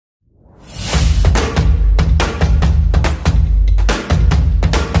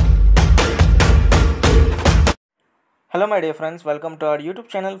Hello my dear friends, welcome to our YouTube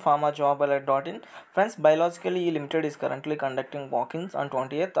channel pharmajobalert.in. Friends, Biologically Limited is currently conducting walk-ins on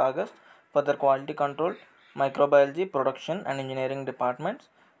 20th August for their quality control, microbiology, production and engineering departments.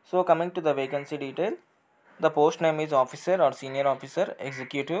 So coming to the vacancy detail, the post name is officer or senior officer,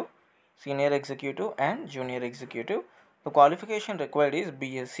 executive, senior executive and junior executive. The qualification required is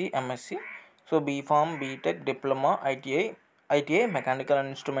BSc, MSc. So B.Pharm, B.Tech, Diploma, ITA, Mechanical and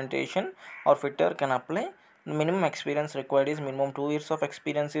Instrumentation or Fitter can apply. The minimum experience required is minimum 2 years of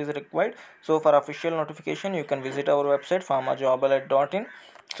experience is required. So for official notification you can visit our website pharmajobalert.in.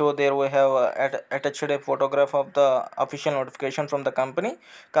 So there we have attached a photograph of the official notification from the company.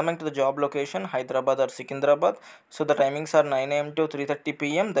 Coming to the job location, Hyderabad or Secunderabad. So the timings are 9 a.m. to 3:30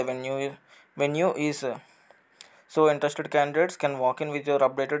 p.m. The venue is so interested candidates can walk in with your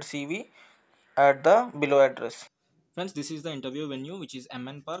updated CV at the below address. Friends, this is the interview venue, which is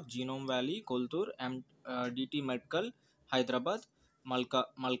MN Park, Genome Valley, Koltur, DT Medical, Hyderabad,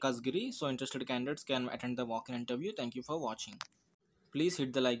 Malkasgiri. So interested candidates can attend the walk-in interview. Thank you for watching. Please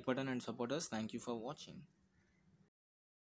hit the like button and support us. Thank you for watching.